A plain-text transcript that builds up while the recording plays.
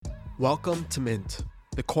Welcome to Mint,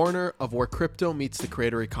 the corner of where crypto meets the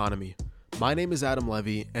creator economy. My name is Adam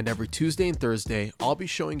Levy, and every Tuesday and Thursday, I'll be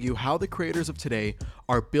showing you how the creators of today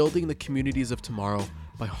are building the communities of tomorrow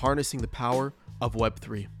by harnessing the power of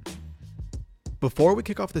Web3. Before we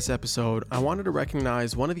kick off this episode, I wanted to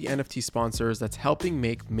recognize one of the NFT sponsors that's helping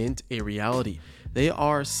make Mint a reality. They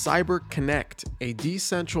are CyberConnect, a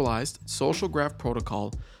decentralized social graph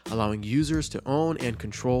protocol allowing users to own and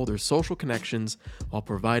control their social connections while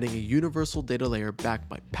providing a universal data layer backed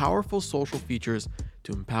by powerful social features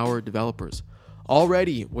to empower developers.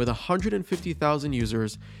 Already, with 150,000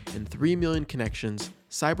 users and 3 million connections,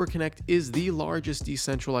 CyberConnect is the largest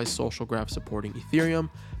decentralized social graph supporting Ethereum,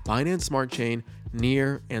 Binance Smart Chain,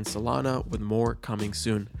 Near, and Solana, with more coming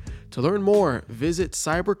soon. To learn more, visit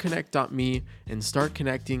cyberconnect.me and start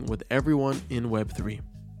connecting with everyone in Web3.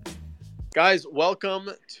 Guys, welcome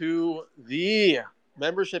to the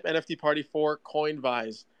membership NFT party for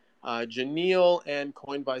Coinvise. Jenil and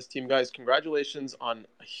Coinvise team, guys, congratulations on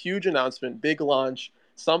a huge announcement, big launch,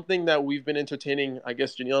 something that we've been entertaining, I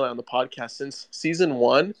guess, Jenil and I on the podcast since season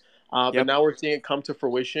one. But now we're seeing it come to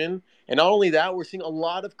fruition. And not only that, we're seeing a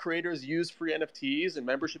lot of creators use free NFTs and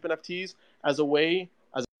membership NFTs as a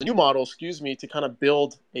new model, to kind of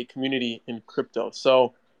build a community in crypto.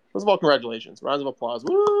 So, first of all, congratulations. Rounds of applause.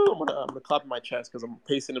 Woo! I'm gonna clap in my chest because I'm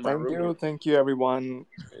pacing in my room. Thank you, everyone.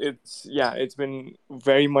 It's been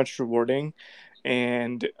very much rewarding.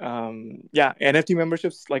 And NFT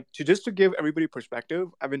memberships, to give everybody perspective,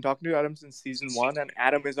 I've been talking to Adam since season 1, and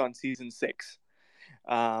Adam is on season 6.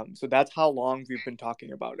 So that's how long we've been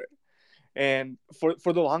talking about it. And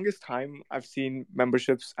for the longest time, I've seen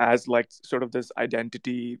memberships as sort of this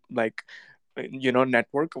identity,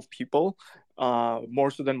 network of people, more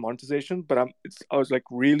so than monetization. But I was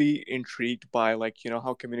really intrigued by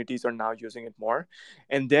how communities are now using it more.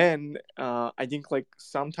 And then I think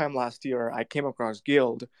sometime last year I came across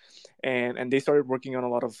Guild, and they started working on a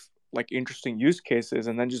lot of interesting use cases,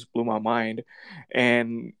 and then just blew my mind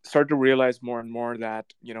and started to realize more and more that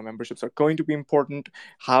memberships are going to be important.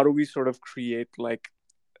 How do we sort of create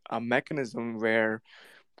a mechanism where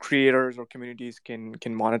creators or communities can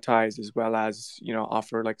monetize, as well as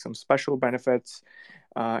offer some special benefits,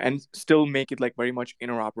 and still make it very much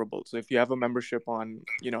interoperable? So if you have a membership on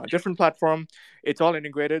a different platform, it's all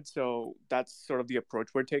integrated. So that's sort of the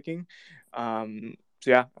approach we're taking. We're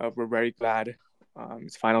very glad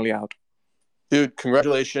it's finally out. Dude,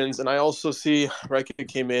 congratulations. And I also see Reiki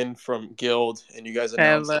came in from Guild, and you guys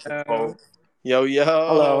announced the quote. Yo,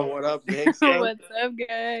 Hello. What up, gangsta? What's up,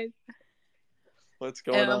 guys? What's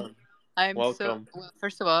going on? Welcome.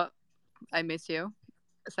 First of all, I miss you.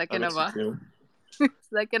 Second of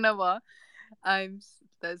all,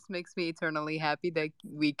 this makes me eternally happy that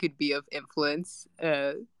we could be of influence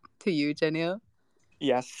to you, Jenil.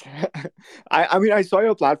 Yes. I saw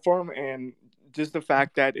your platform, and just the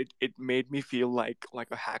fact that it made me feel like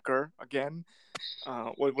a hacker again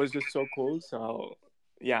was just so cool. So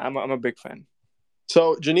yeah, I'm a big fan.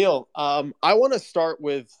 So Jenil, I want to start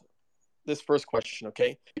with this first question,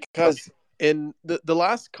 okay? Because in the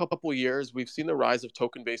last couple years, we've seen the rise of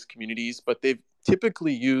token-based communities, but they've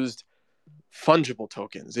typically used fungible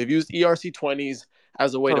tokens. They've used ERC20s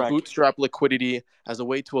as a way to bootstrap liquidity, as a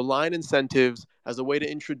way to align incentives, as a way to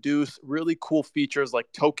introduce really cool features like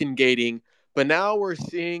token gating. But now we're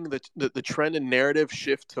seeing the trend and narrative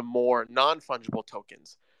shift to more non-fungible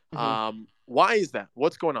tokens. Mm-hmm. Why is that?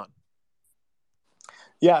 What's going on?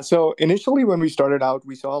 Yeah, so initially when we started out,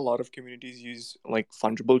 we saw a lot of communities use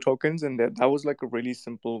fungible tokens, and that was a really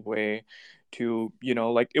simple way to,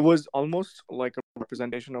 it was almost like a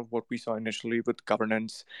representation of what we saw initially with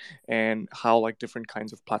governance and how different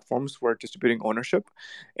kinds of platforms were distributing ownership.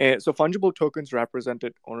 And so fungible tokens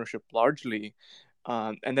represented ownership largely.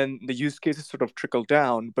 And then the use cases sort of trickled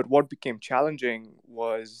down. But what became challenging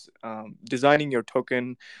was designing your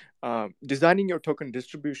token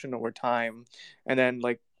distribution over time. And then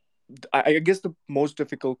I guess the most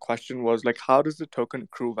difficult question was how does the token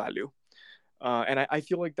accrue value? And I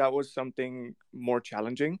feel like that was something more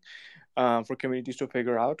challenging for communities to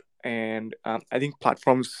figure out. And I think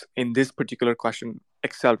platforms in this particular question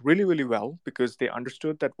excelled really, really well, because they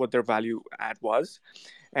understood that what their value add was,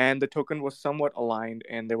 and the token was somewhat aligned,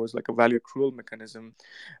 and there was a value accrual mechanism.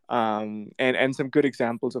 And some good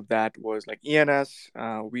examples of that was ENS.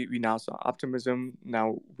 We now saw Optimism.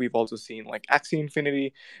 Now we've also seen Axie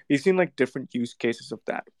Infinity. We've seen different use cases of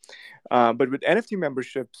that. But with NFT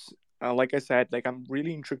memberships, like I said, I'm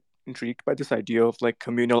really intrigued by this idea of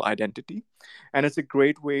communal identity, and it's a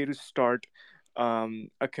great way to start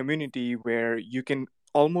a community where you can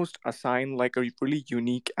almost assign like a really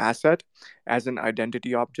unique asset as an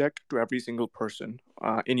identity object to every single person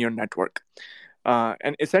in your network.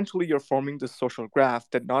 And essentially you're forming this social graph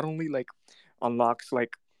that not only like unlocks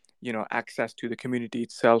like access to the community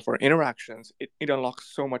itself or interactions, it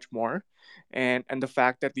unlocks so much more. And the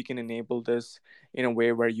fact that we can enable this in a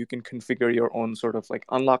way where you can configure your own sort of like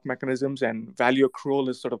unlock mechanisms and value accrual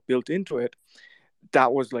is sort of built into it,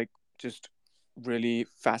 that was like just really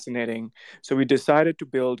fascinating. So we decided to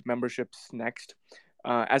build memberships next,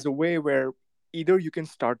 as a way where either you can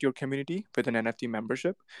start your community with an NFT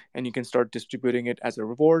membership and you can start distributing it as a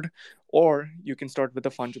reward, or you can start with a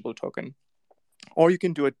fungible token, or you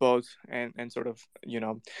can do it both and sort of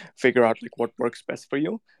figure out like what works best for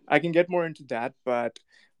you. I can get more into that, but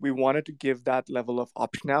we wanted to give that level of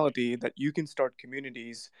optionality that you can start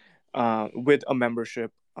communities with a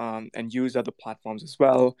membership, and use other platforms as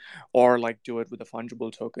well, or like do it with a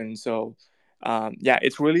fungible token. So yeah,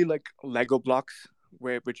 it's really like Lego blocks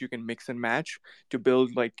which you can mix and match to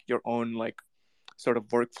build like your own like sort of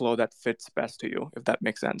workflow that fits best to you, if that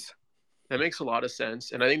makes sense. That makes a lot of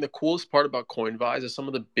sense. And I think the coolest part about Coinvise is some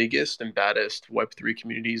of the biggest and baddest Web3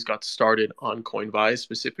 communities got started on Coinvise,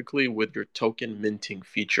 specifically with your token minting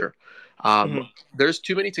feature. Um, Mhm. there's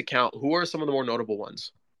too many to count. Who are some of the more notable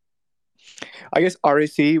ones? I guess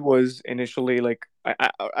RAC was initially like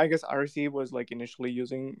I guess RAC was like initially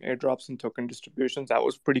using airdrops and token distributions. That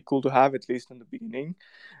was pretty cool to have, at least in the beginning.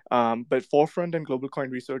 But Forefront and Global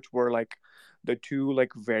Coin Research were like the two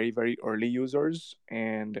like very very early users,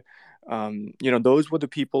 and those were the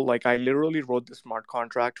people. Like I literally wrote the smart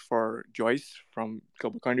contract for Joyce from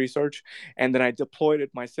Global Coin Research, and then I deployed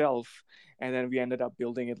it myself, and then we ended up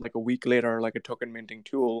building it like a week later, like a token minting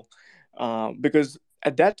tool, because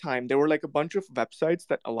at that time there were like a bunch of websites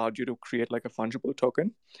that allowed you to create like a fungible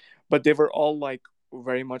token, but they were all like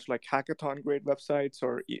very much like hackathon grade websites,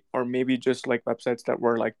 or maybe just like websites that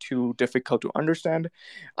were like too difficult to understand.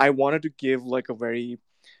 I wanted to give like a very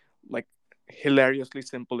like hilariously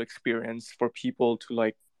simple experience for people to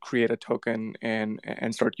like create a token and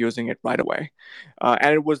start using it right away.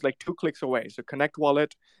 And it was like 2 clicks away. So connect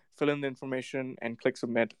wallet, fill in the information, and click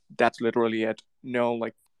submit. That's literally it. No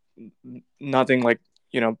like nothing like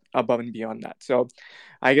above and beyond that. So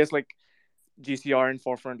I guess like GCR and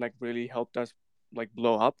Forefront like really helped us like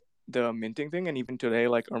blow up the minting thing, and even today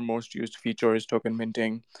like our most used feature is token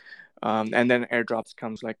minting, and then airdrops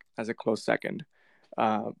comes like as a close second.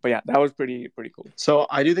 But yeah, that was pretty cool. So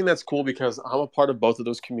I do think that's cool because I'm a part of both of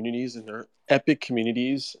those communities, and they're epic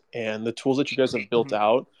communities. And the tools that you guys have built Mhm.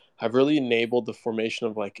 out have really enabled the formation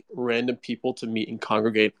of like random people to meet and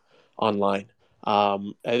congregate online. I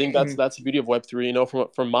think that's Mhm. that's the beauty of Web3.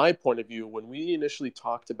 From my point of view, when we initially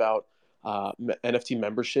talked about NFT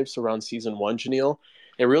memberships around season one, Jenil,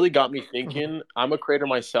 it really got me Mhm. thinking. I'm a creator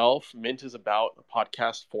myself. Mint is about a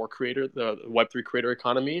podcast for creator, the Web3 creator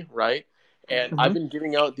economy, right? And I've Mhm. been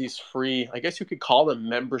giving out these free, I guess you could call them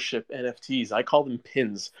membership NFTs. I call them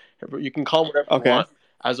pins. You can call them whatever you Okay. want,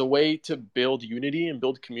 as a way to build unity and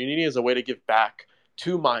build community, as a way to give back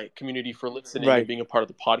to my community for listening and Right. being a part of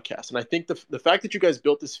the podcast. And I think the fact that you guys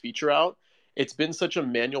built this feature out, it's been such a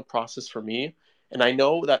manual process for me. And I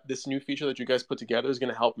know that this new feature that you guys put together is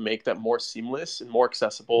going to help make that more seamless and more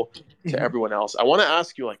accessible to Mhm. everyone else. I want to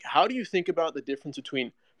ask you, like, how do you think about the difference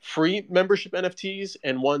between free membership NFTs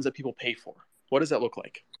and ones that people pay for? What does that look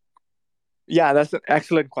like? Yeah, that's an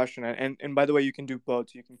excellent question. And by the way, you can do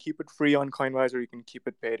both. You can keep it free on Coinvise, or you can keep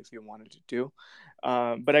it paid if you wanted to do.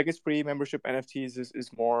 But I guess free membership NFTs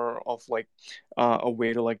is more of like a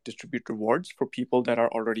way to like distribute rewards for people that are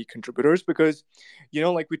already contributors. Because,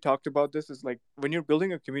 like we talked about, this is like when you're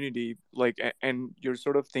building a community, like and you're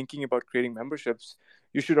sort of thinking about creating memberships,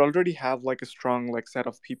 you should already have like a strong like set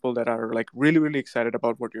of people that are like really really excited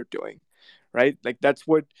about what you're doing, right? Like that's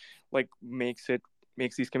what like makes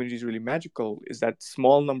these communities really magical, is that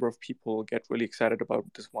small number of people get really excited about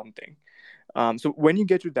this one thing. So when you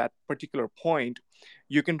get to that particular point,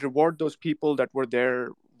 you can reward those people that were there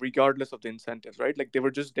regardless of the incentives, right? Like they were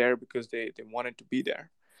just there because they wanted to be there.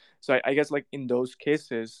 So I guess like in those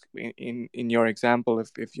cases, in your example,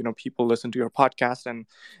 if people listen to your podcast and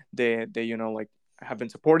they like have been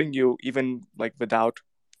supporting you even like without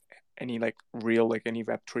any like real like any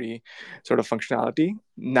web3 sort of functionality,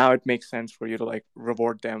 now it makes sense for you to like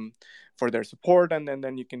reward them for their support, and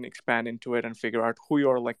then you can expand into it and figure out who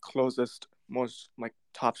your like closest most like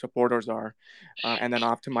top supporters are, and then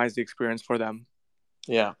optimize the experience for them.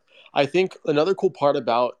 Yeah. I think another cool part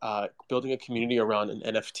about building a community around an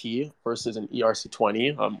NFT versus an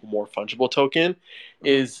ERC20, more fungible token, Mhm.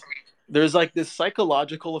 is there's like this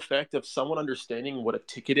psychological effect of someone understanding what a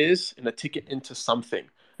ticket is and a ticket into something.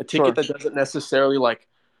 A ticket Sure. that doesn't necessarily like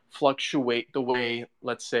fluctuate the way,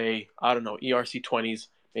 let's say, I don't know, ERC20s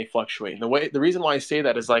may fluctuate. And the reason why I say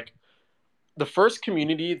that is like the first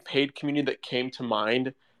community, paid community that came to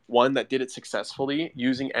mind, one that did it successfully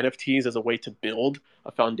using NFTs as a way to build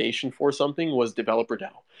a foundation for something was Developer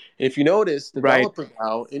DAO. And if you notice, Right. Developer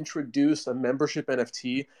DAO introduced a membership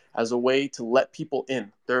NFT as a way to let people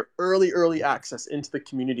in, their early access into the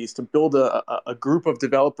communities to build a group of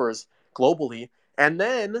developers globally. And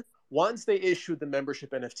then once they issued the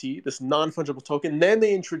membership NFT, this non-fungible token, then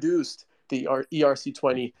they introduced the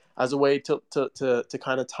ERC20 as a way to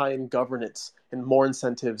kind of tie in governance and more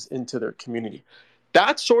incentives into their community.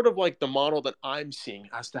 That's sort of like the model that I'm seeing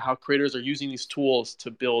as to how creators are using these tools to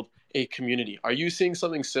build a community. Are you seeing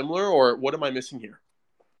something similar, or what am I missing here?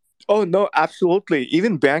 Oh no, absolutely.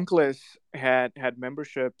 Even Bankless had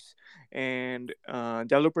memberships, and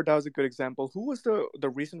Developer DAO is a good example. Who was the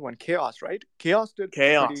recent one? Chaos, right? Chaos did a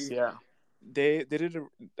Chaos, pretty. yeah. They did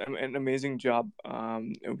an amazing job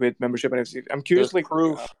with membership NFC. I'm curious, There's like,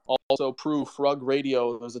 Proof, also Proof, Rug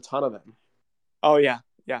Radio. There's a ton of them. oh yeah,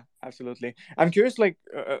 yeah, absolutely. I'm curious, like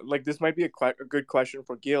this might be a good question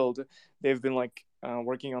for Guild. They've been like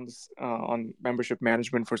working on this on membership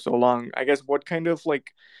management for so long. I guess what kind of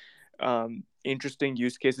like interesting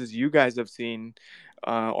use cases you guys have seen,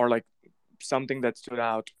 or like something that stood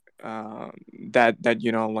out, that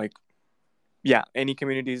like, yeah, any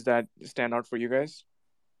communities that stand out for you guys?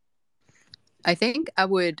 I think I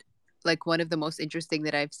would like one of the most interesting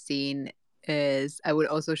that I've seen is I would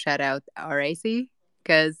also shout out RAC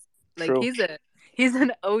because like True. he's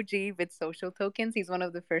an OG with social tokens. He's one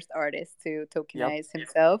of the first artists to Yep. tokenize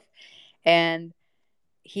himself, and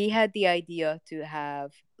he had the idea to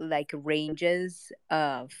have like ranges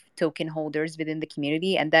of token holders within the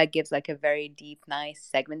community, and that gives like a very deep nice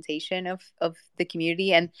segmentation of the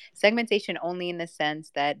community, and segmentation only in the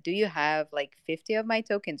sense that do you have like 50 of my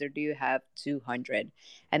tokens or do you have 200,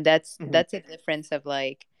 and Hmm. that's a difference of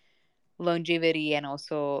like longevity and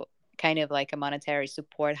also kind of like a monetary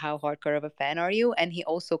support. How hardcore of a fan are you? And he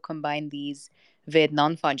also combined these with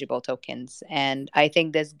non-fungible tokens, and I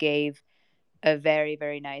think this gave a very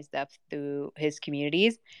very nice depth to his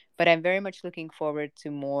communities. But I'm very much looking forward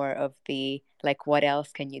to more of the like what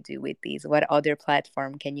else can you do with these, what other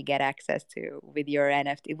platform can you get access to with your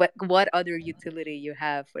NFT, what other utility you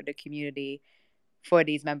have for the community for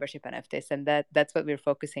these membership NFTs. And that's what we're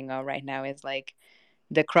focusing on right now is like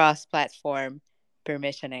the cross platform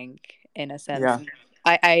permissioning in a sense. Yeah.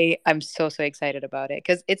 I'm so excited about it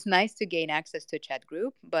because it's nice to gain access to a chat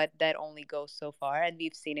group, but that only goes so far. And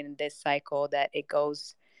we've seen in this cycle that it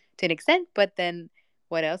goes to an extent, but then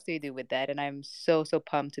what else do you do with that? And I'm so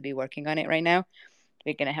pumped to be working on it right now.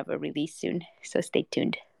 We're gonna have a release soon, so stay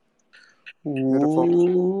tuned. Beautiful.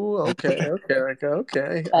 Ooh, okay.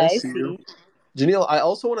 I I see you. see. Janil, I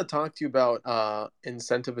also want to talk to you about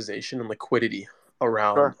incentivization and liquidity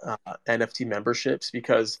around Sure. NFT memberships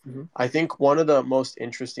because Hmm. I think one of the most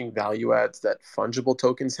interesting value adds that fungible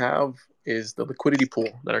tokens have is the liquidity pool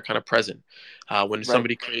that are kind of present when Right.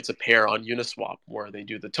 somebody creates a pair on Uniswap where they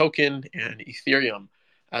do the token and Ethereum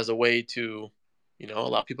as a way to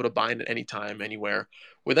allow people to buy it at any time, anywhere.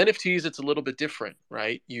 With NFTs, it's a little bit different,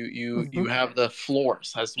 right? You Hmm. have the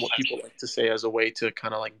floors, as what people like to say, as a way to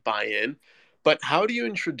kind of like buy in. But how do you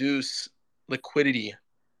introduce liquidity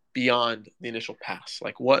beyond the initial pass?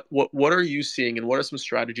 Like what are you seeing and what are some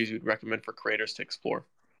strategies you'd recommend for creators to explore?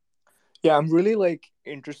 Yeah, I'm really like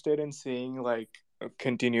interested in seeing like a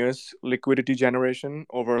continuous liquidity generation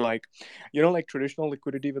over like, like traditional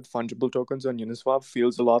liquidity with fungible tokens on Uniswap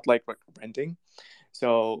feels a lot like renting.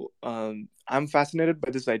 So I'm fascinated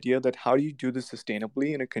by this idea that how do you do this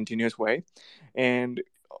sustainably in a continuous way? And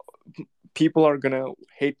people are gonna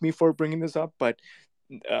hate me for bringing this up, but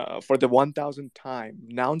for the 1000th time,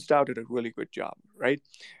 Nounced out did a really good job, right?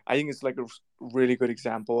 I think it's like a really good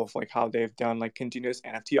example of like how they've done like continuous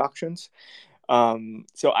NFT auctions.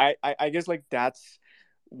 So I guess like that's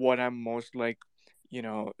what I'm most like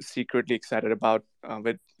secretly excited about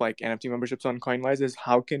with like NFT memberships on Coinwise is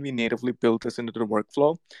how can we natively build this into the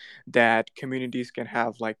workflow that communities can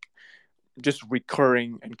have like just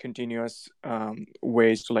recurring and continuous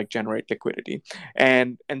ways to like generate liquidity,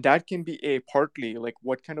 and that can be a partly like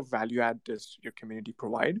what kind of value add does your community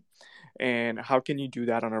provide and how can you do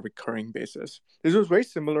that on a recurring basis. This was very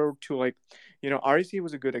similar to like REC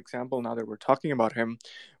was a good example. Now that we're talking about him,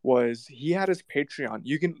 was he had his Patreon.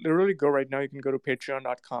 You can literally go right now, you can go to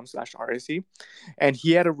patreon.com/REC, and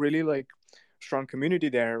he had a really like strong community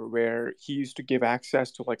there where he used to give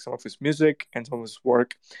access to like some of his music and some of his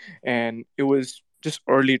work, and it was just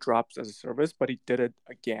early drops as a service, but he did it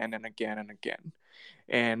again and again and again.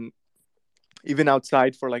 And even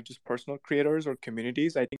outside for like just personal creators or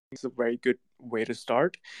communities, I think it's a very good way to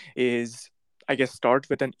start. Is, I guess, start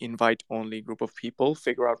with an invite only group of people,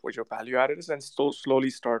 figure out what your value added is, and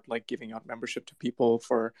slowly start like giving out membership to people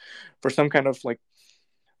for some kind of like,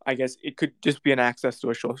 I guess it could just be an access to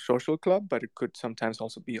a social club, but it could sometimes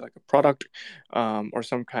also be like a product, or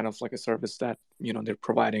some kind of like a service that they're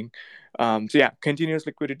providing. So yeah, continuous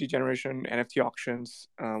liquidity generation, NFT auctions,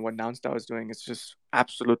 what NounsDAO is doing is just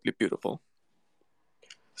absolutely beautiful.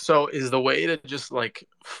 So is the way to just like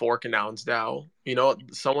fork announce DAO?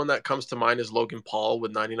 Someone that comes to mind is Logan Paul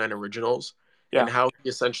with 99 Originals, and Yeah, how he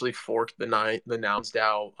essentially forked the Nouns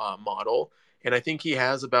DAO model. And I think he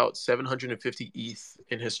has about 750 ETH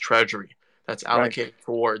in his treasury that's right. allocated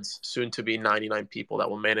towards soon to be 99 people that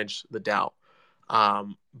will manage the DAO.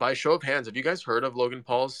 By show of hands, have you guys heard of Logan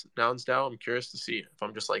Paul's Nouns DAO? I'm curious to see if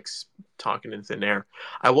I'm just like talking in thin air.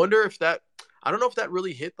 I wonder if that I don't know if that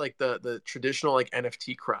really hit like the traditional like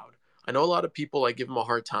NFT crowd. I know a lot of people like give him a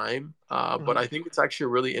hard time, but Mhm. I think it's actually a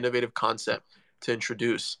really innovative concept to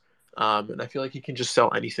introduce. And I feel like he can just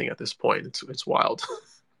sell anything at this point. It's wild.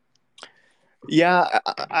 Yeah,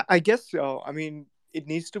 I guess so. I mean, it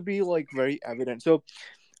needs to be like very evident. So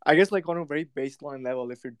I guess like on a very baseline level,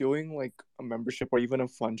 if you're doing like a membership or even a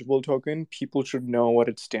fungible token, people should know what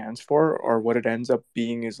it stands for, or what it ends up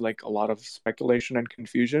being is like a lot of speculation and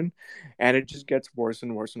confusion, and it just gets worse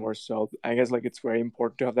and worse and worse. So I guess like it's very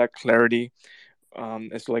important to have that clarity,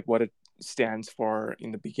 as to like what it stands for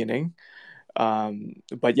in the beginning.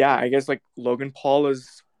 But yeah, I guess like Logan Paul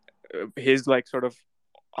is, his like sort of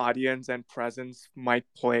audience and presence might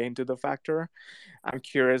play into the factor. I'm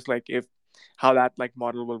curious, like if how that like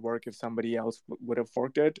model will work if somebody else would have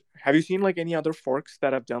forked it. Have you seen like any other forks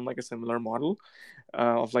that have done like a similar model,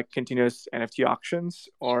 of like continuous NFT auctions,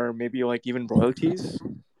 or maybe like even royalties?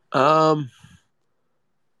 um,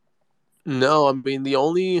 no, I mean the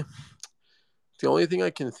only thing I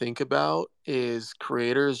can think about is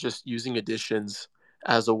creators just using editions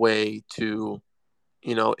as a way to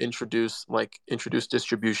introduce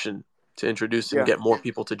distribution, to introduce and Yeah, get more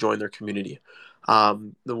people to join their community.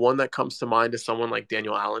 The one that comes to mind is someone like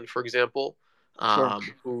Daniel Allen, for example, sure.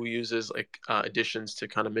 who uses like additions to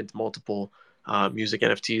kind of mint multiple music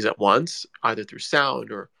NFTs at once, either through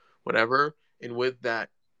sound or whatever. And with that,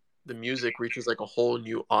 the music reaches like a whole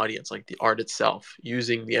new audience, like the art itself,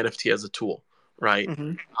 using the NFT as a tool, right?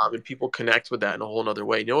 Hmm. And people connect with that in a whole other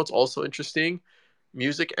way. What's also interesting?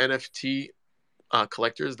 Music NFT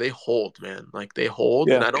collectors, they hold, man, like they hold,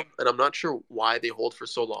 and Yeah, I'm not sure why they hold for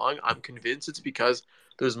so long. I'm convinced it's because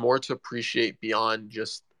there's more to appreciate beyond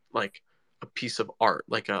just like a piece of art,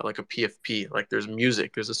 like a PFP. Like there's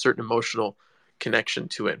music, there's a certain emotional connection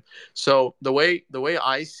to it. So the way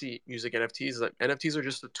I see music NFTs is that NFTs are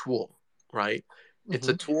just a tool, right? It's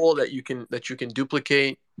a hmm, tool that you can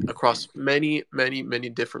duplicate across many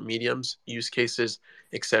different mediums, use cases,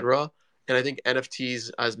 etc. And I think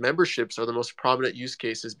NFTs as memberships are the most prominent use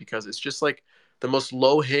cases because it's just like the most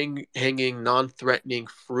hanging, non-threatening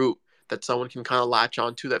fruit that someone can kind of latch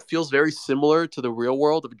onto that feels very similar to the real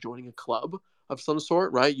world of joining a club of some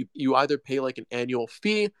sort, right? You either pay like an annual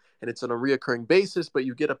fee and it's on a reoccurring basis, but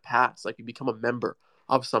you get a pass, like you become a member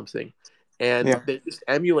of something. And yeah. they just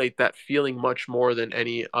emulate that feeling much more than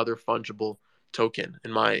any other fungible token,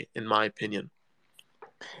 in my opinion.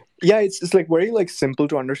 Yeah, it's like very like simple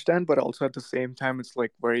to understand, but also at the same time it's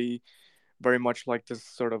like very much like this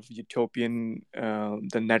sort of utopian,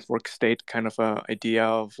 the network state kind of a idea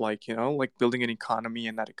of like, like building an economy,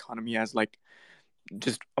 and that economy has like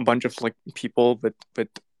just a bunch of like people with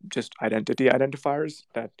just identity identifiers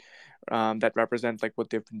that represent like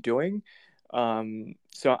what they've been doing.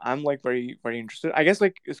 So I'm like very very interested. I guess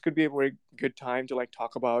like this could be a very good time to like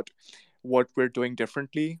talk about what we're doing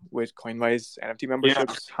differently with Coinwise NFT Yeah,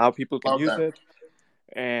 memberships, how people can love use that. it,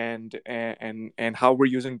 and how we're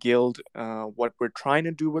using Guild, what we're trying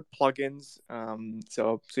to do with plugins.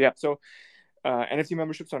 So yeah, so NFT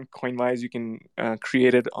memberships on Coinwise, you can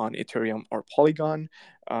create it on Ethereum or Polygon.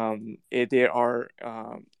 There are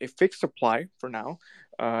a fixed supply for now,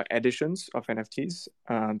 editions of NFTs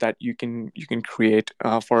that you can create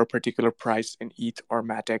for a particular price in ETH or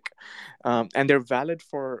Matic, and they're valid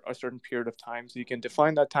for a certain period of time. So you can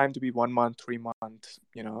define that time to be 1 month, 3 months,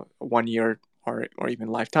 1 year, or even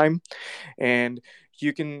lifetime, and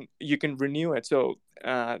you can renew it. So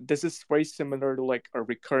this is very similar to like a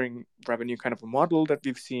recurring revenue kind of a model that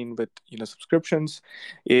we've seen with subscriptions.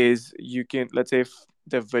 Is you can, let's say if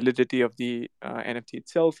the validity of the NFT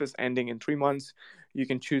itself is ending in 3 months, you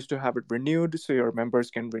can choose to have it renewed, so your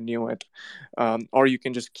members can renew it, or you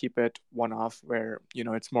can just keep it one off, where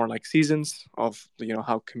it's more like seasons of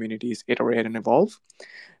how communities iterate and evolve.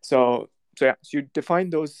 So you define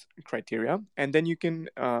those criteria, and then you can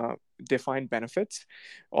define benefits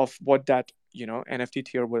of what that NFT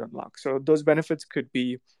tier would unlock. So those benefits could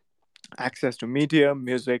be access to media,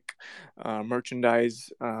 music, merchandise,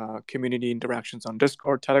 community interactions on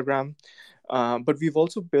Discord, Telegram. But we've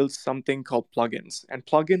also built something called plugins, and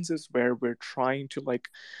plugins is where we're trying to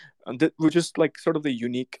which is like sort of the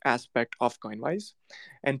unique aspect of Coinwise.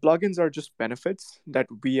 And plugins are just benefits that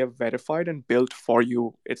we have verified and built for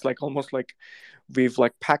you. It's like almost like we've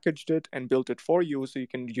like packaged it and built it for you so you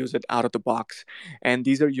can use it out of the box. And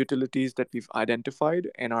these are utilities that we've identified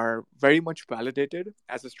and are very much validated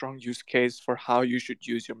as a strong use case for how you should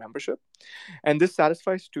use your membership. And this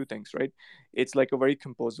satisfies two things, right? It's like a very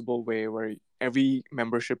composable way where every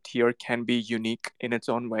membership tier can be unique in its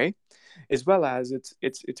own way, as well as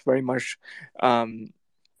it's very much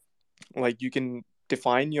like you can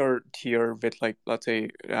define your tier with, like, let's say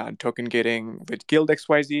token gating with guild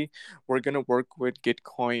xyz. We're going to work with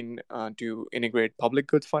gitcoin to integrate public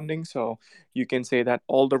goods funding, so you can say that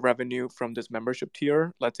all the revenue from this membership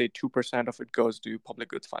tier, let's say 2% of it goes to public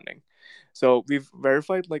goods funding. So we've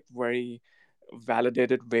verified like very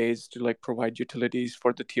validated ways to like provide utilities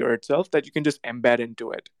for the tier itself that you can just embed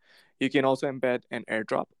into it. You can also embed an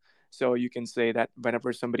airdrop, so you can say that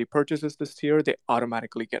whenever somebody purchases this tier, they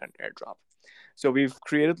automatically get an airdrop. So we've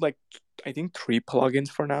created like, I think, 3 plugins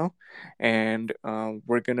for now, and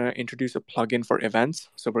we're gonna introduce a plugin for events.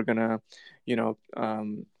 So we're gonna, you know,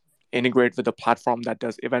 integrate with a platform that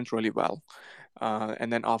does events really well,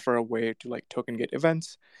 and then offer a way to like token gate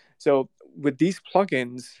events. So with these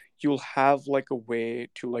plugins, you'll have like a way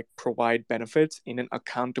to like provide benefits in an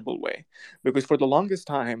accountable way, because for the longest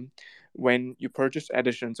time, when you purchased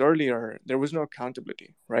editions earlier, there was no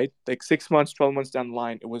accountability, right? Like 6 months, 12 months down the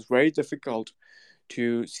line, it was very difficult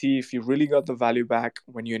to see if you really got the value back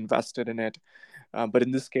when you invested in it. But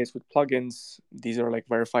in this case, with plugins, these are like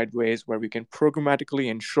verified ways where we can programmatically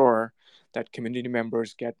ensure that community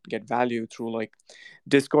members get value through like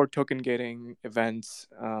Discord token gating, events,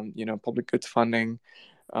 public goods funding,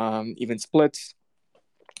 even splits.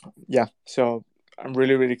 Yeah, so I'm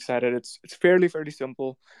really really excited. It's fairly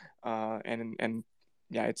simple, and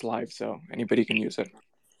yeah, it's live, so anybody can use it.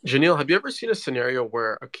 Jenil, have you ever seen a scenario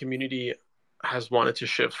where a community has wanted to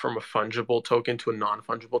shift from a fungible token to a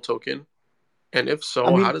non-fungible token? And if I so,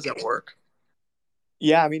 how mean, does that work?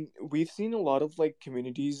 yeah, I mean, we've seen a lot of like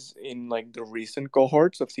communities in like the recent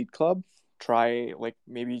cohorts of Seed Club try like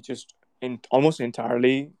maybe just in almost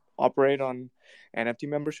entirely operate on NFT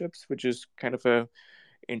memberships, which is kind of a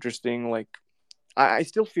interesting like. I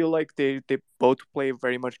still feel like they both play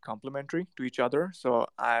very much complementary to each other. So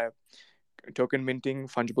token minting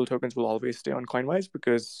fungible tokens will always stay on Coinwise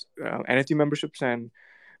because NFT memberships and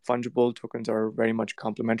fungible tokens are very much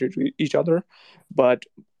complementary to each other. But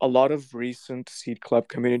a lot of recent Seed Club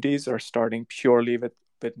communities are starting purely with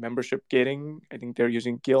membership gating. I think they're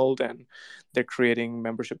using Guild and they're creating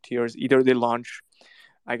membership tiers. Either they launch,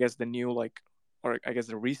 I guess, the new like, or I guess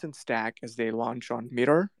the recent stack is they launch on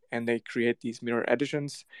Mirror and they create these Mirror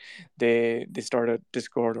editions. They start a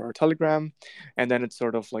Discord or a Telegram, and then it's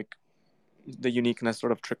sort of like the uniqueness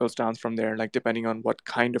sort of trickles down from there, like depending on what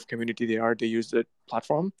kind of community they are, they use the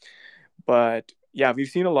platform. But yeah, we've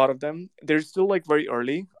seen a lot of them. They're still like very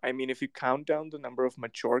early. I mean, if you count down the number of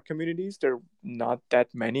mature communities, they're not that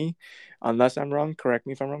many, unless I'm wrong. Correct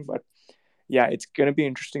me if I'm wrong. But yeah, it's gonna be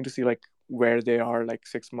interesting to see like where they are like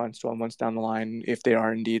 6 months, 12 months down the line, if they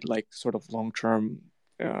are indeed like sort of long term,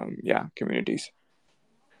 communities.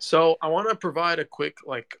 So I want to provide a quick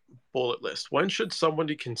like bullet list. When should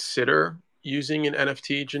somebody consider using an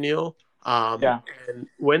NFT, Janil? Yeah. And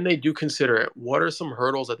when they do consider it, what are some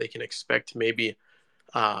hurdles that they can expect to maybe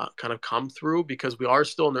kind of come through? Because we are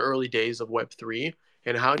still in the early days of Web3.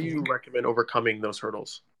 And how do you recommend overcoming those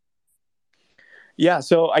hurdles? Yeah,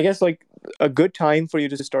 so I guess like a good time for you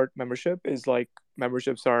to start membership is like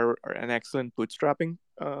memberships are an excellent bootstrapping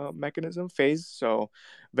mechanism phase. So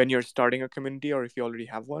when you're starting a community or if you already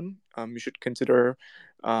have one, you should consider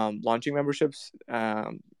launching memberships.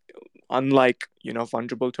 Unlike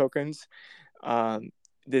fungible tokens, um,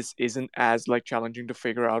 this isn't as like challenging to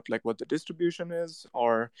figure out like what the distribution is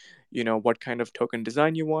or what kind of token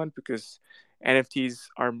design you want, because NFTs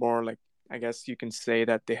are more like, I guess you can say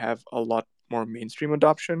that they have a lot more mainstream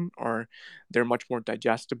adoption, or they're much more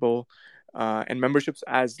digestible, and memberships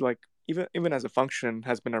as like even as a function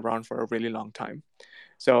has been around for a really long time.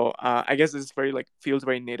 So I guess this very like feels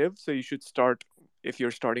very native. So you should start if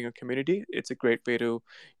you're starting a community. It's a great way to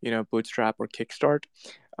bootstrap or kickstart.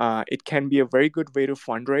 It can be a very good way to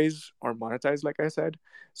fundraise or monetize, like I said.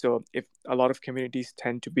 So if a lot of communities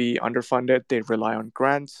tend to be underfunded, they rely on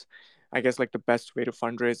grants. I guess like the best way to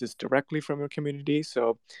fundraise is directly from your community.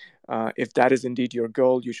 So if that is indeed your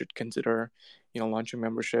goal, you should consider launching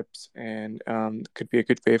memberships, and could be a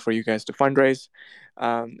good way for you guys to fundraise.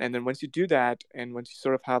 And then once you do that, and once you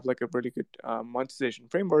sort of have like a really good monetization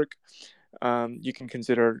framework, you can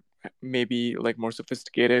consider maybe like more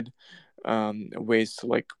sophisticated ways to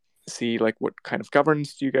like see like what kind of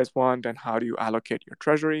governance do you guys want, and how do you allocate your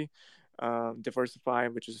treasury, diversify,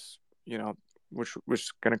 which is which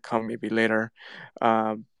is gonna come maybe later.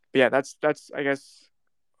 But yeah, that's I guess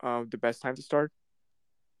the best time to start.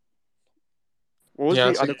 What was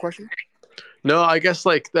Yeah, the other question? no, I guess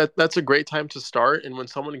like that's a great time to start. And when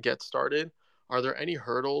someone gets started, are there any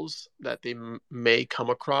hurdles that they may come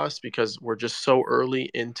across because we're just so early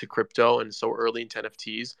into crypto and so early into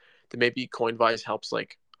NFTs that maybe Coinvise helps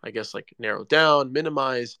like I guess like narrow down,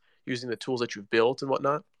 minimize using the tools that you've built and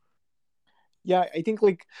whatnot? Yeah, I think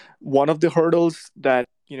like one of the hurdles that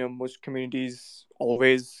most communities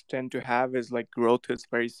always tend to have is like growth is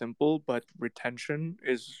very simple, but retention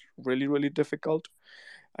is really really difficult.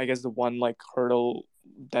 I guess the one like hurdle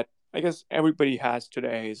that I guess everybody has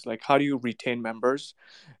today is like how do you retain members,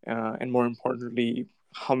 and more importantly,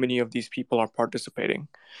 how many of these people are participating.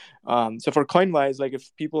 So for Coinwise, like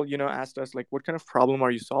if people asked us like what kind of problem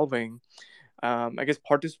are you solving, I guess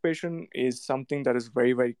participation is something that is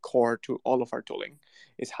very, very core to all of our tooling.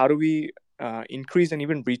 Is how do we increase and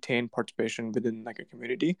even retain participation within like a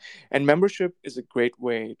community? And membership is a great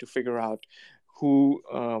way to figure out who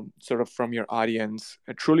sort of from your audience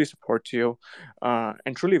truly supports you,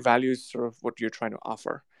 and truly values sort of what you're trying to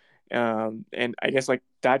offer. And I guess like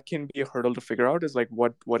that can be a hurdle to figure out is like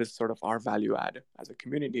what is sort of our value add as a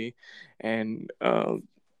community. And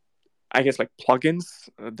I guess like plugins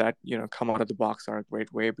that come out of the box are a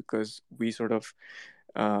great way because we sort of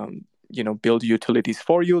build utilities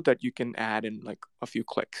for you that you can add in like a few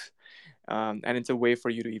clicks, and it's a way for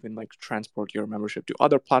you to even like transport your membership to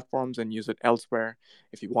other platforms and use it elsewhere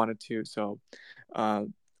if you wanted to. So uh,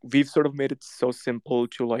 we've sort of made it so simple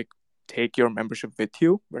to like take your membership with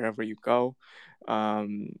you wherever you go,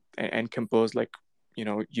 and compose like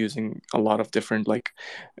using a lot of different like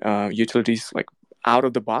utilities like out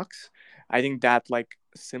of the box. I think that like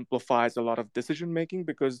simplifies a lot of decision making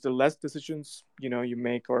because the less decisions you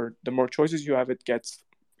make, or the more choices you have, it gets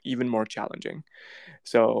even more challenging.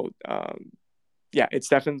 So yeah, it's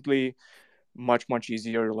definitely much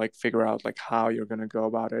easier to like figure out like how you're going to go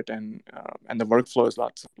about it, and the workflow is a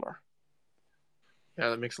lot simpler. Yeah,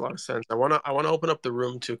 that makes a lot of sense. I wanna open up the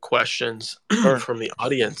room to questions Sure. from the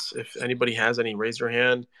audience. If anybody has any, raise your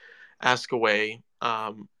hand, ask away.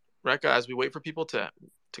 Rekha, as we wait for people to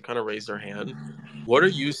kind of raise their hand, what are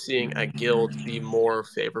you seeing at Guild be more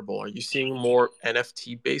favorable? Are you seeing more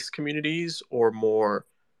NFT based communities or more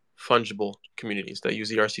fungible communities that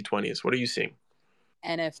use ERC20s? What are you seeing?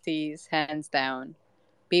 NFTs, hands down.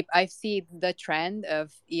 I've seen the trend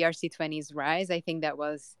of ERC20's rise. I think that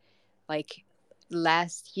was like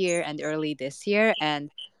last year and early this year,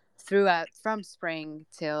 and throughout from spring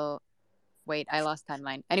till wait, I lost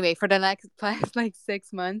timeline. Anyway, for the next past like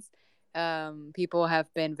 6 months, people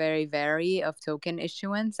have been very wary of token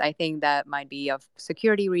issuance. I think that might be of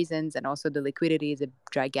security reasons, and also the liquidity is a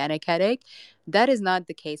gigantic headache. That is not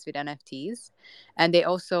the case with NFTs, and they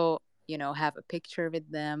also have a picture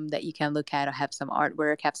with them that you can look at, or have some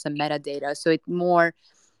artwork, have some metadata, so it more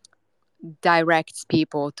directs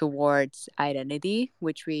people towards identity,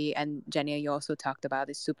 which we and Jenny, you also talked about,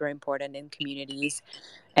 is super important in communities.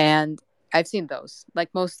 And I've seen those.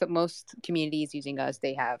 Like most communities using us,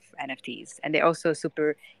 they have NFTs, and they're also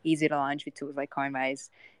super easy to launch with tools like Coinbase.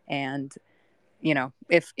 And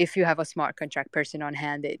if you have a smart contract person on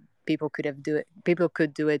hand, people could have do it. People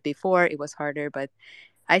could do it before. It was harder, but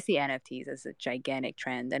I see NFTs as a gigantic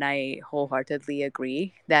trend, and I wholeheartedly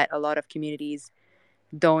agree that a lot of communities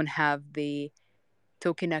don't have the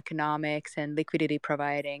token economics and liquidity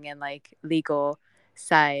providing and like legal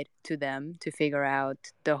side to them to figure out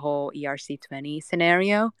the whole ERC20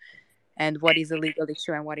 scenario and what is a legal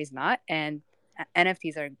issue and what is not. And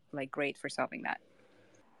NFTs are like great for solving that.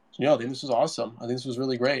 Yeah, I think this was awesome. I think this was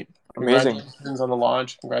really great. Amazing. Congratulations on the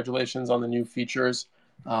launch. Congratulations on the new features.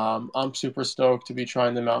 I'm super stoked to be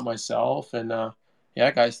trying them out myself. And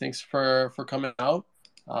yeah, guys, thanks for coming out.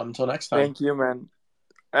 Until next time. Thank you, man.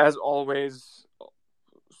 As always,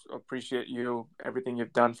 appreciate you, everything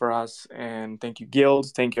you've done for us. And thank you,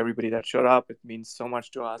 Guilds. Thank you, everybody that showed up. It means so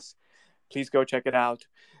much to us. Please go check it out.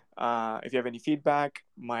 If you have any feedback,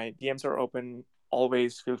 my DMs are open.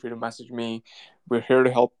 Always feel free to message me. We're here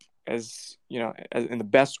to help as in the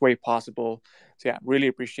best way possible. So yeah, really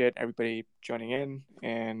appreciate everybody joining in,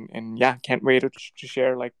 and yeah, can't wait to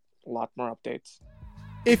share like a lot more updates.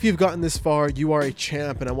 If you've gotten this far, you are a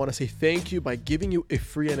champ, and I want to say thank you by giving you a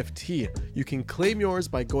free NFT. You can claim yours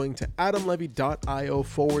by going to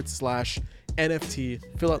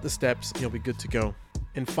adamlevy.io/NFT, fill out the steps, and you'll be good to go.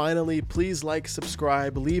 And finally, please like,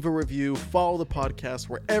 subscribe, leave a review, follow the podcast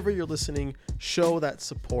wherever you're listening, show that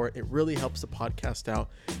support. It really helps the podcast out.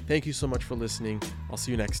 Thank you so much for listening. I'll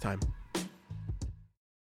see you next time.